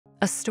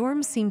A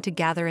storm seemed to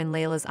gather in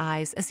Layla's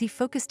eyes as he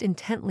focused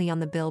intently on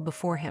the bill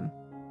before him.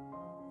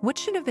 What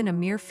should have been a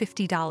mere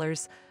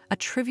 $50, a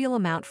trivial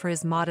amount for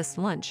his modest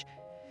lunch,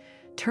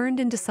 turned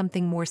into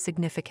something more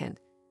significant.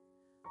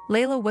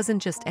 Layla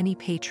wasn't just any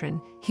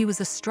patron, he was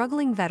a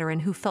struggling veteran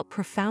who felt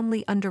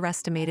profoundly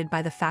underestimated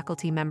by the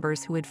faculty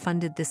members who had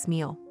funded this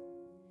meal.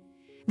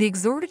 The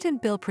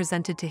exorbitant bill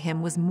presented to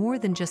him was more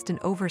than just an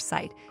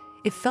oversight,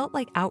 it felt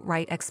like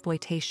outright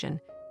exploitation.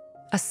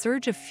 A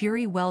surge of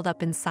fury welled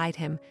up inside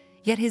him,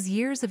 yet his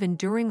years of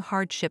enduring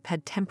hardship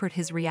had tempered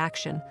his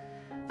reaction,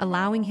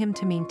 allowing him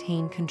to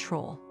maintain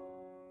control.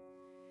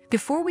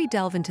 Before we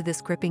delve into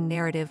this gripping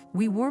narrative,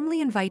 we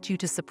warmly invite you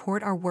to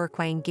support our work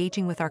by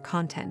engaging with our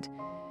content.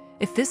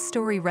 If this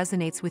story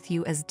resonates with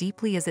you as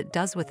deeply as it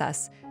does with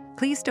us,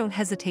 please don't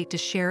hesitate to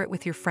share it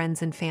with your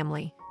friends and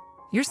family.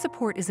 Your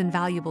support is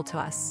invaluable to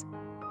us.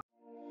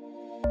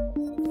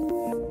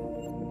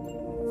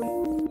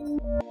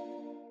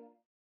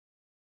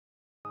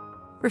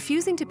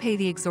 Refusing to pay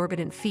the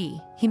exorbitant fee,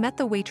 he met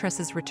the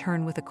waitress's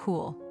return with a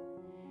cool,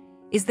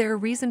 "Is there a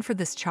reason for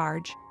this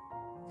charge?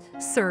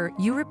 Sir,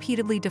 you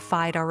repeatedly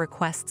defied our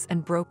requests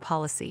and broke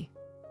policy.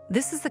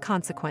 This is the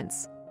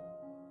consequence."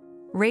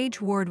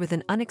 Rage warred with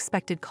an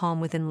unexpected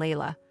calm within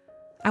Layla.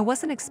 "I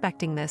wasn't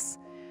expecting this.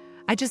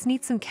 I just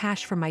need some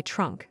cash from my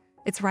trunk.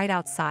 It's right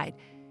outside.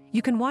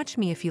 You can watch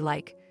me if you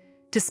like."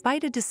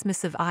 Despite a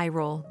dismissive eye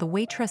roll, the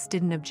waitress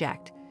didn't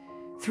object.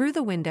 Through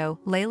the window,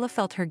 Layla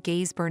felt her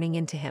gaze burning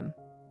into him.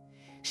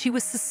 She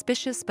was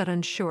suspicious but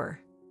unsure.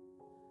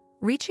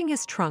 Reaching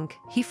his trunk,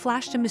 he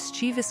flashed a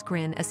mischievous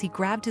grin as he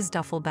grabbed his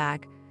duffel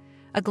bag.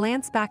 A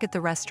glance back at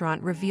the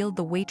restaurant revealed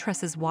the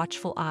waitress's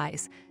watchful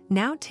eyes,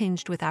 now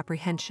tinged with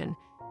apprehension.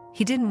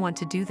 He didn't want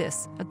to do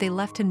this, but they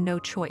left him no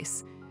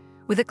choice.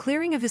 With a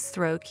clearing of his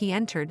throat, he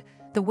entered,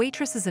 the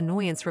waitress's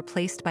annoyance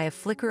replaced by a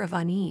flicker of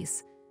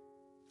unease.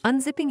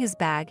 Unzipping his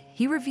bag,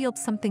 he revealed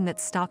something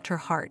that stopped her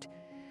heart.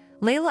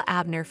 Layla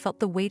Abner felt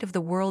the weight of the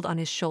world on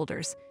his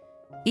shoulders.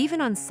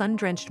 Even on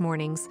sun-drenched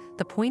mornings,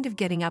 the point of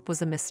getting up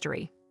was a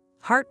mystery.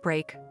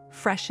 Heartbreak,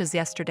 fresh as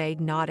yesterday,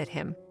 gnawed at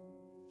him.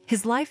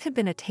 His life had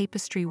been a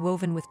tapestry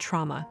woven with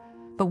trauma,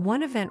 but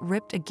one event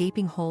ripped a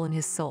gaping hole in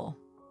his soul.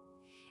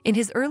 In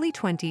his early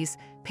 20s,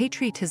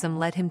 patriotism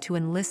led him to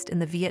enlist in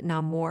the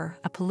Vietnam War,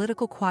 a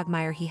political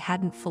quagmire he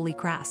hadn't fully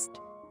grasped.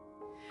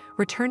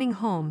 Returning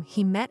home,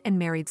 he met and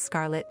married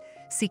Scarlett,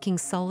 seeking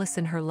solace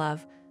in her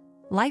love.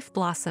 Life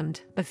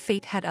blossomed, but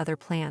fate had other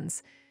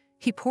plans.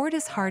 He poured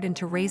his heart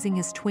into raising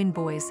his twin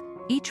boys,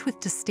 each with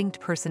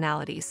distinct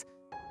personalities.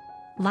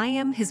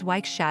 Liam, his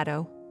white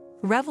shadow,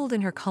 reveled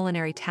in her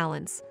culinary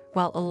talents,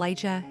 while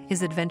Elijah,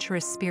 his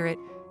adventurous spirit,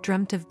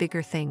 dreamt of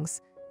bigger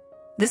things.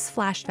 This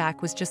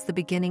flashback was just the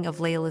beginning of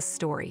Layla's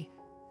story.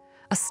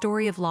 A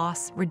story of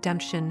loss,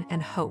 redemption,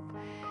 and hope,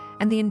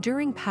 and the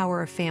enduring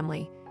power of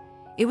family.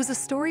 It was a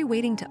story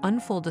waiting to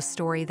unfold, a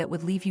story that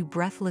would leave you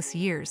breathless,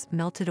 years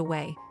melted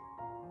away.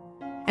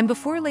 And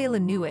before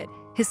Layla knew it,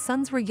 his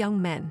sons were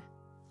young men.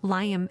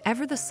 Liam,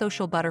 ever the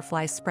social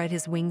butterfly, spread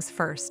his wings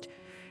first,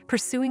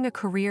 pursuing a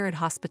career in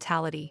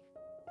hospitality.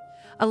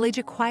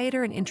 Elijah,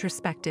 quieter and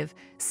introspective,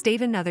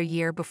 stayed another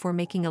year before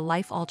making a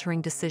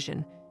life-altering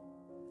decision.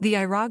 The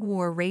Iraq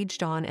War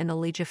raged on, and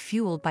Elijah,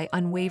 fueled by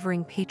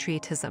unwavering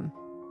patriotism,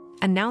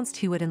 announced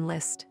he would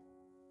enlist.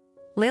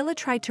 Layla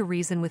tried to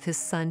reason with his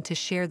son to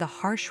share the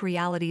harsh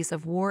realities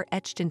of war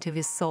etched into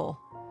his soul,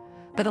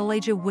 but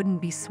Elijah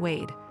wouldn't be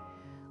swayed.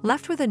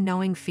 Left with a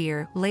gnawing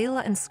fear,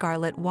 Layla and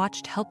Scarlett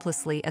watched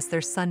helplessly as their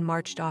son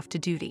marched off to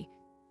duty.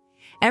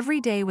 Every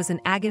day was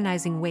an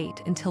agonizing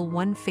wait until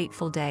one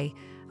fateful day,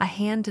 a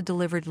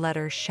hand-delivered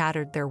letter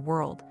shattered their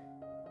world.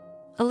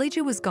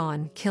 Elijah was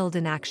gone, killed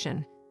in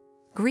action.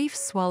 Grief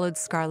swallowed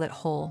Scarlett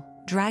whole,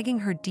 dragging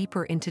her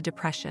deeper into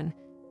depression.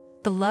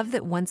 The love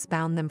that once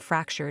bound them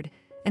fractured,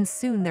 and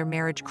soon their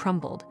marriage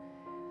crumbled.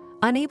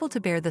 Unable to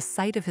bear the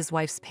sight of his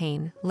wife's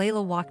pain,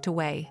 Layla walked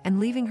away,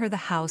 and leaving her the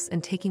house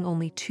and taking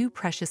only two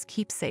precious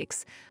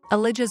keepsakes,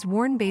 Elijah's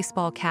worn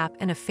baseball cap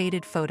and a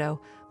faded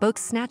photo, both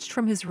snatched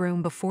from his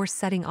room before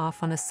setting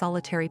off on a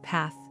solitary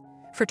path.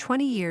 For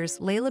 20 years,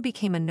 Layla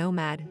became a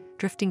nomad,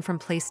 drifting from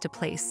place to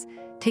place,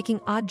 taking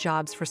odd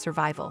jobs for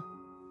survival.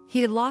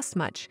 He had lost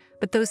much,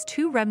 but those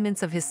two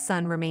remnants of his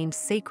son remained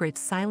sacred,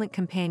 silent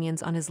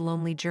companions on his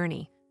lonely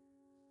journey.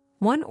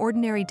 One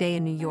ordinary day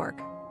in New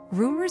York,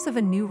 rumors of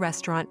a new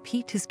restaurant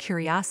piqued his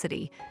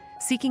curiosity,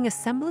 seeking a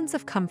semblance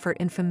of comfort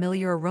in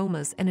familiar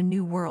aromas and a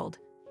new world.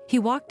 He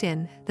walked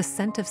in, the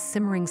scent of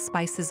simmering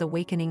spices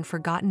awakening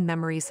forgotten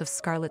memories of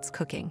Scarlett's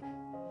cooking.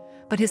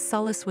 But his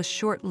solace was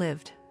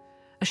short-lived.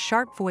 A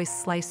sharp voice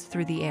sliced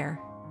through the air.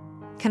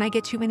 "Can I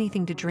get you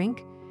anything to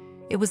drink?"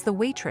 It was the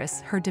waitress,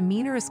 her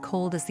demeanor as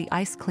cold as the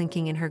ice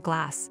clinking in her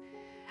glass.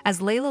 As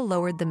Layla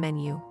lowered the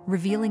menu,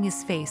 revealing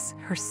his face,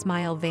 her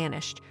smile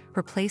vanished,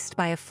 replaced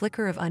by a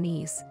flicker of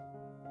unease.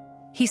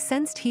 He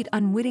sensed he'd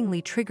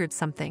unwittingly triggered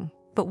something,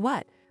 but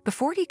what?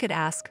 Before he could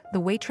ask, the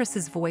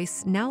waitress's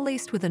voice, now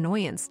laced with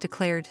annoyance,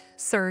 declared,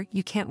 "Sir,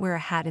 you can't wear a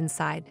hat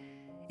inside.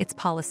 It's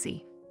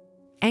policy."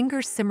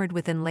 Anger simmered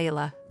within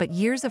Layla, but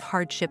years of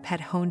hardship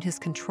had honed his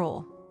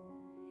control.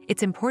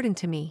 "It's important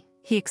to me,"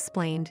 he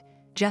explained,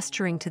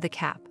 gesturing to the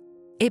cap.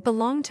 "It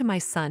belonged to my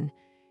son."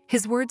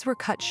 His words were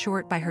cut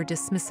short by her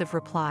dismissive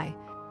reply.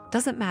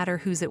 "Doesn't matter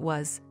whose it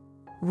was.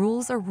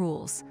 Rules are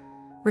rules."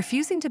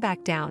 Refusing to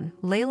back down,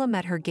 Layla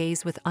met her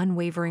gaze with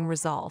unwavering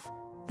resolve.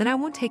 "Then I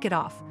won't take it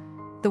off."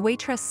 The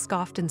waitress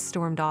scoffed and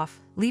stormed off,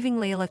 leaving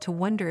Layla to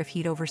wonder if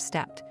he'd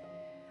overstepped.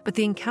 But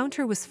the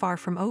encounter was far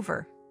from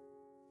over.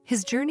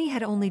 His journey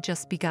had only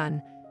just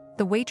begun.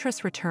 The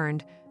waitress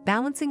returned,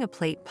 balancing a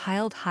plate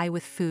piled high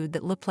with food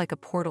that looked like a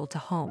portal to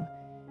home.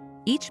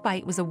 Each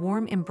bite was a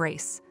warm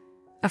embrace,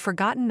 a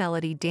forgotten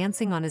melody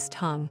dancing on his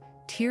tongue.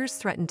 Tears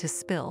threatened to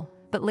spill,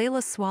 but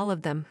Layla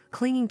swallowed them,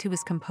 clinging to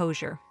his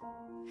composure.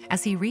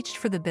 As he reached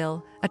for the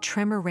bill, a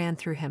tremor ran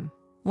through him.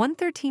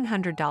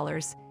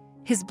 $1,300.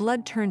 His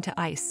blood turned to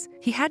ice.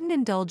 He hadn't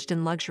indulged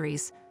in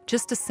luxuries,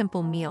 just a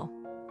simple meal.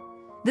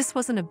 This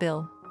wasn't a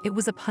bill, it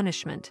was a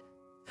punishment.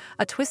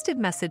 A twisted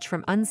message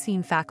from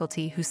unseen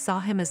faculty who saw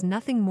him as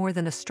nothing more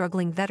than a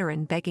struggling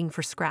veteran begging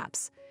for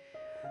scraps.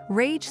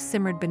 Rage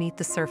simmered beneath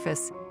the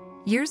surface,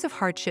 years of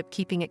hardship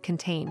keeping it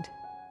contained.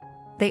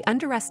 They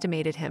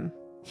underestimated him.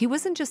 He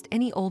wasn't just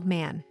any old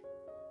man.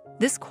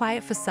 This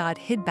quiet facade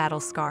hid battle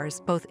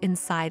scars both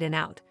inside and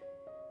out.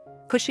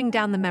 Pushing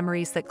down the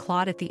memories that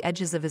clawed at the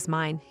edges of his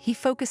mind, he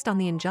focused on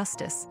the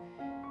injustice.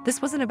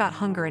 This wasn't about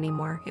hunger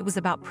anymore, it was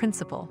about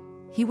principle.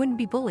 He wouldn't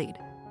be bullied.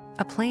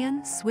 A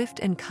plan, swift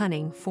and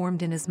cunning,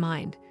 formed in his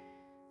mind.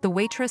 The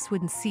waitress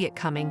wouldn't see it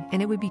coming,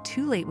 and it would be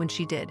too late when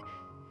she did.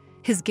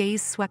 His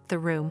gaze swept the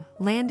room,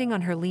 landing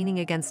on her leaning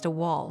against a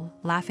wall,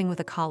 laughing with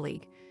a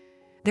colleague.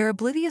 Their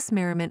oblivious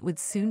merriment would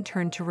soon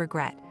turn to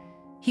regret.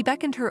 He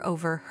beckoned her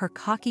over, her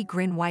cocky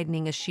grin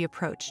widening as she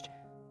approached.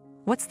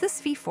 "What's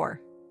this fee for?"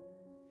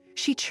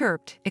 She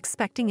chirped,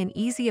 expecting an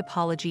easy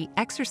apology.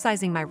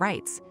 "Exercising my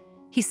rights,"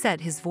 he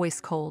said, his voice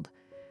cold.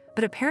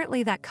 "But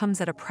apparently that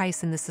comes at a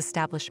price in this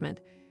establishment."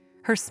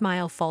 Her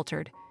smile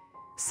faltered.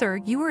 "Sir,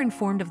 you were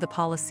informed of the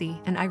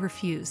policy, and I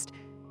refused."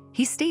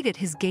 He stated,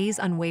 his gaze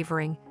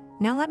unwavering.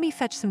 "Now let me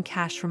fetch some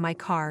cash from my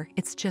car,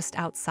 it's just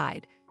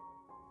outside."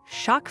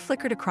 Shock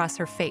flickered across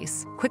her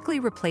face, quickly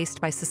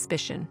replaced by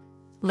suspicion.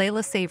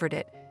 Layla savored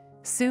it.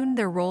 Soon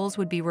their roles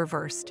would be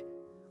reversed.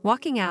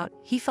 Walking out,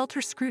 he felt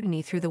her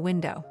scrutiny through the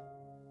window.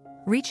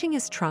 Reaching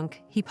his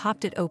trunk, he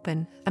popped it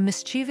open, a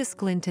mischievous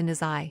glint in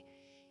his eye.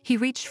 He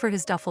reached for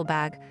his duffel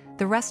bag,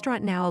 the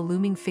restaurant now a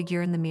looming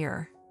figure in the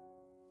mirror.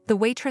 The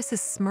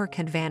waitress's smirk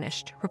had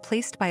vanished,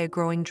 replaced by a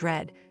growing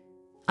dread.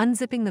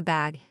 Unzipping the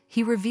bag,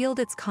 he revealed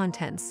its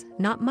contents,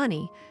 not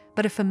money,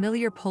 but a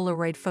familiar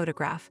Polaroid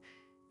photograph.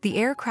 The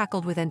air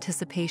crackled with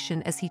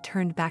anticipation as he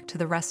turned back to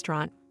the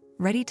restaurant,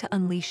 ready to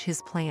unleash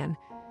his plan.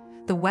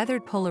 The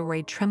weathered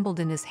Polaroid trembled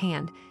in his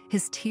hand,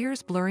 his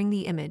tears blurring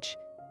the image.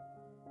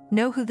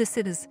 "Know who this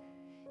is?"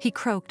 he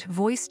croaked,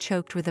 voice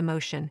choked with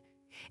emotion.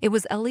 It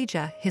was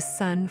Elijah, his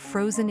son,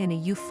 frozen in a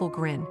youthful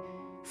grin.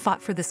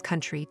 "Fought for this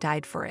country,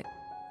 died for it.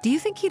 Do you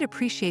think he'd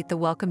appreciate the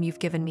welcome you've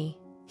given me?"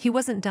 He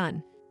wasn't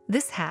done.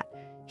 "This hat,"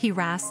 he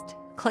rasped,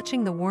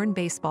 clutching the worn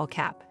baseball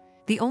cap.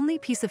 "The only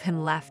piece of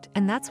him left,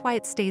 and that's why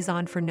it stays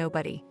on for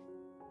nobody."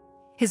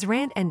 His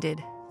rant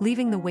ended,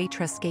 leaving the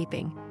waitress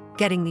gaping,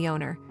 getting the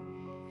owner.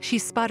 She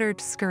sputtered,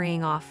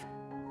 scurrying off.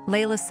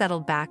 Layla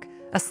settled back,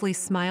 a sly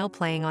smile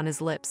playing on his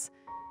lips.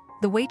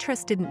 The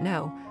waitress didn't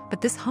know,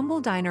 but this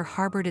humble diner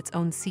harbored its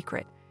own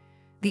secret.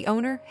 The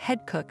owner,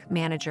 head cook,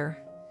 manager.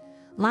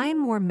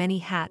 Liam wore many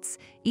hats,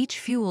 each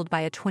fueled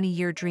by a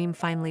 20-year dream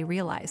finally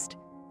realized.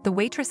 The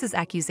waitress's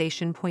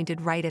accusation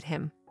pointed right at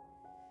him.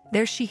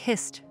 There she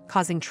hissed,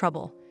 causing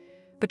trouble.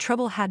 But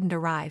trouble hadn't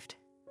arrived.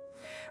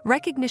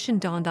 Recognition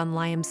dawned on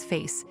Liam's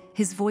face,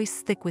 his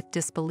voice thick with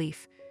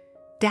disbelief.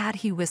 "Dad,"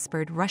 he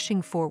whispered,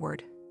 rushing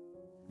forward.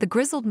 The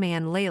grizzled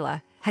man,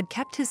 Layla, had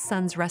kept his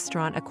son's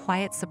restaurant a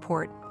quiet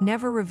support,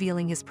 never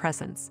revealing his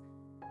presence.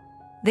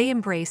 They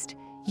embraced,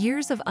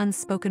 years of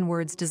unspoken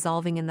words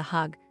dissolving in the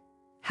hug.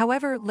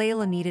 However,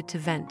 Layla needed to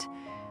vent.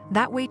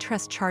 "That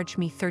waitress charged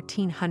me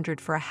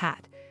 $1,300 for a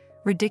hat.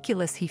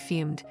 Ridiculous," he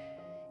fumed.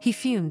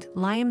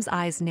 Liam's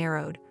eyes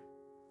narrowed.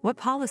 "What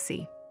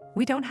policy?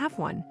 We don't have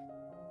one."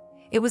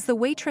 It was the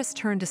waitress'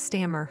 turn to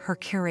stammer, her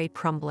curate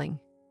crumbling.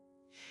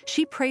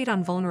 She preyed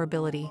on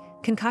vulnerability,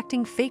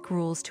 concocting fake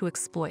rules to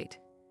exploit.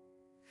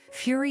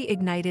 Fury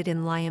ignited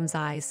in Liam's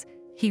eyes.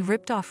 He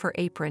ripped off her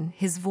apron,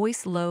 his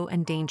voice low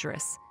and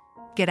dangerous.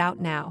 "Get out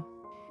now."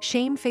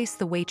 Shame-faced,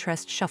 the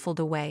waitress shuffled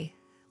away,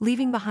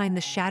 leaving behind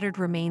the shattered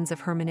remains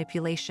of her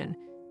manipulation.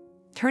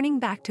 Turning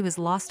back to his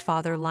lost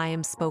father,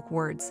 Liam spoke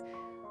words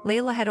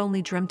Layla had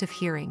only dreamt of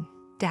hearing.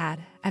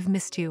 "Dad, I've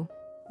missed you.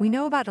 We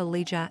know about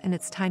Elijah, and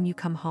it's time you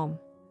come home.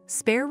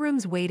 Spare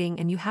rooms waiting,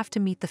 and you have to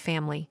meet the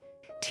family."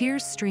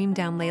 Tears streamed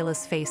down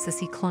Layla's face as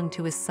he clung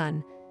to his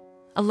son.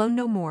 Alone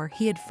no more,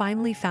 he had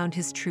finally found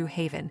his true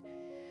haven.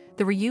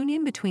 The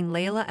reunion between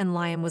Layla and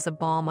Liam was a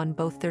balm on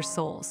both their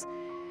souls.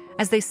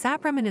 As they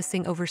sat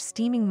reminiscing over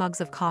steaming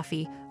mugs of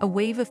coffee, a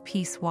wave of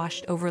peace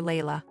washed over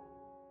Layla.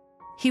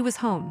 He was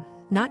home,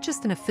 not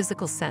just in a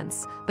physical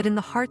sense, but in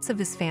the hearts of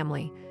his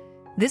family.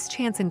 This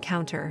chance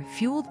encounter,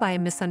 fueled by a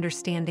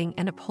misunderstanding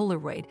and a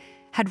Polaroid,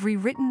 had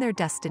rewritten their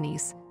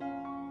destinies.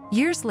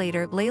 Years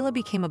later, Layla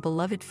became a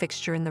beloved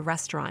fixture in the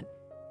restaurant.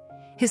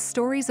 His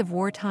stories of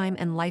wartime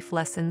and life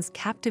lessons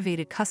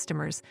captivated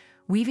customers,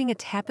 weaving a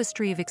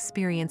tapestry of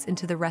experience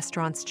into the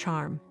restaurant's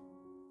charm.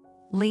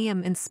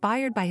 Liam,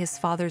 inspired by his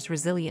father's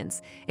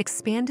resilience,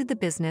 expanded the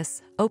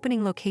business,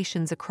 opening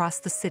locations across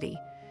the city.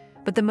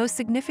 But the most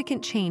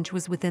significant change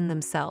was within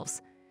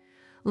themselves.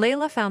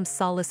 Layla found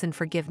solace in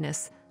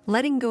forgiveness,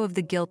 letting go of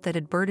the guilt that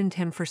had burdened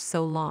him for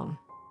so long.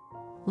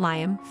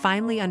 Liam,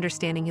 finally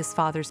understanding his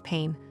father's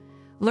pain,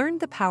 learned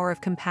the power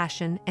of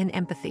compassion and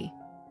empathy.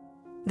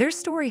 Their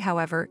story,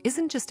 however,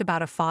 isn't just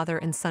about a father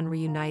and son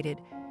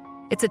reunited.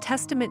 It's a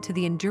testament to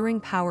the enduring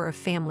power of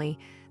family,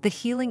 the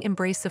healing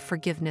embrace of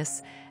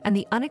forgiveness, and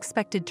the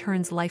unexpected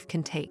turns life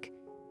can take.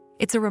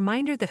 It's a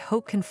reminder that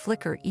hope can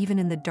flicker even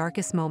in the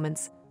darkest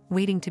moments,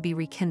 waiting to be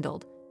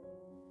rekindled.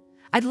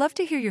 I'd love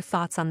to hear your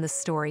thoughts on this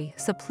story,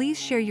 so please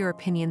share your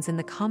opinions in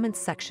the comments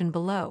section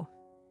below.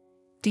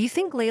 Do you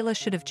think Layla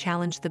should have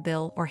challenged the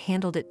bill or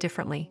handled it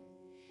differently?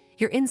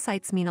 Your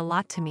insights mean a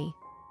lot to me.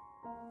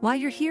 While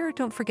you're here,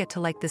 don't forget to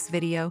like this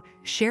video,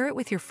 share it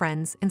with your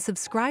friends, and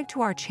subscribe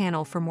to our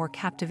channel for more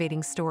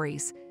captivating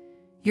stories.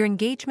 Your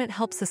engagement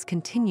helps us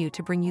continue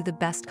to bring you the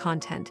best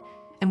content,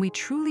 and we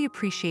truly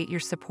appreciate your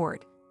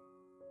support.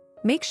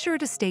 Make sure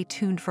to stay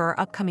tuned for our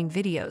upcoming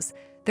videos.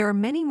 There are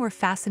many more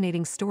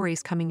fascinating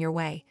stories coming your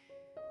way.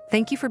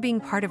 Thank you for being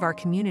part of our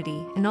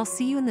community, and I'll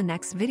see you in the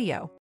next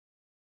video.